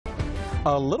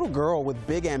A little girl with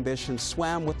big ambitions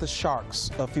swam with the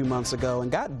sharks a few months ago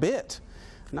and got bit.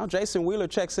 Now Jason Wheeler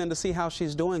checks in to see how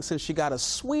she's doing since she got a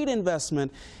sweet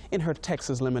investment in her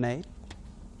Texas lemonade.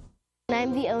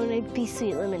 I'm the owner of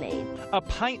BeeSweet Lemonade. A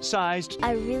pint-sized,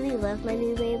 I really love my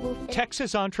new label.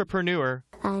 Texas entrepreneur.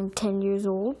 I'm 10 years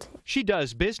old. She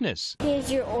does business.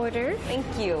 Here's your order. Thank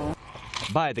you.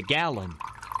 By the gallon.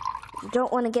 You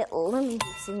don't want to get lemon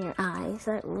juice in your eyes.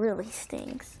 That really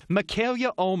stinks.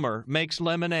 Mikaila makes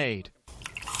lemonade.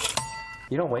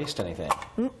 You don't waste anything.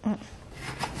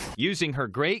 Using her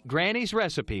great-granny's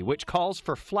recipe, which calls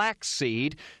for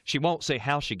flaxseed. She won't say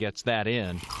how she gets that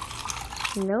in.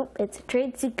 Nope, it's a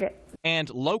trade secret. And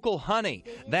local honey.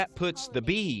 That puts the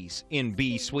bees in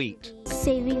BeeSweet.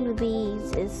 Saving the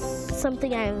bees is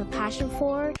something I have a passion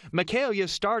for. Mikaila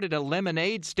started a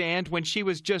lemonade stand when she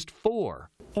was just 4.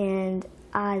 And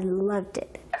I loved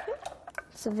it.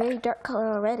 It's a very dark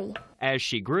color already. As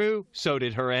she grew, so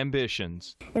did her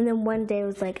ambitions. And then one day I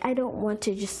was like, I don't want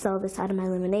to just sell this out of my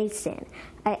lemonade stand.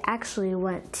 I actually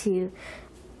want to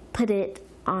put it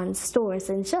on stores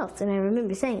and shelves. And I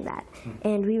remember saying that.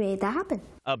 And we made that happen.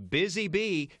 A busy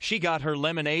bee, she got her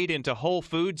lemonade into Whole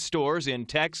Foods stores in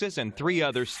Texas and 3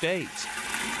 other states.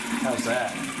 How's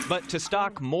that? But to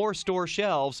stock more store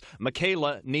shelves,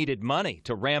 Mikaila needed money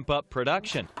to ramp up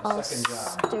production. I'll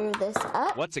stir this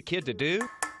up. What's a kid to do?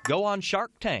 Go on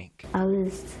Shark Tank. I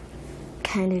was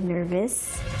kind of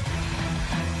nervous.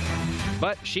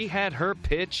 But she had her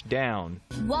pitch down.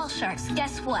 Well, Sharks,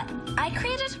 guess what? I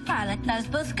created a product that is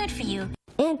both good for you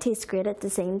and tastes great at the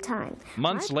same time.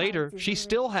 Months later, she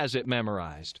still has it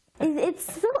memorized.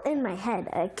 It's still in my head.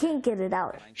 I can't get it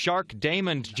out. Shark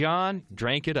Daymond John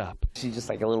drank it up. She's just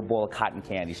like a little bowl of cotton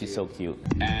candy. She's so cute.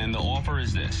 And the offer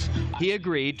is this. He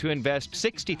agreed to invest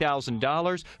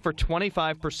 $60,000 for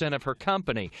 25% of her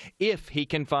company if he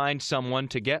can find someone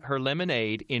to get her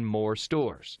lemonade in more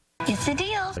stores. It's a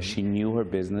deal. She knew her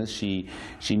business. She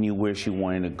knew where she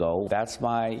wanted to go. That's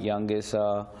my youngest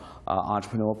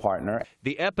entrepreneur partner.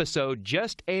 The episode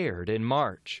just aired in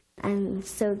March. I'm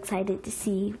so excited to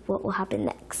see what will happen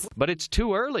next. But it's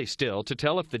too early still to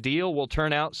tell if the deal will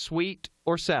turn out sweet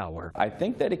or sour. I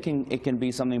think that it can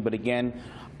be something, but again,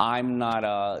 I'm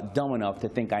not dumb enough to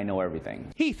think I know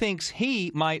everything. He thinks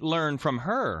he might learn from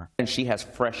her. And she has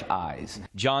fresh eyes.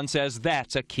 John says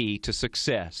that's a key to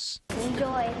success.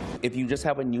 Enjoy. If you just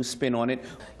have a new spin on it,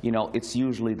 you know, it's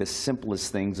usually the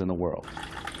simplest things in the world.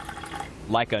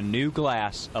 Like a new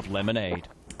glass of lemonade.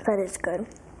 That is good.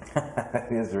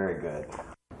 It is very good.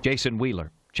 Jason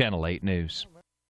Wheeler, Channel 8 News.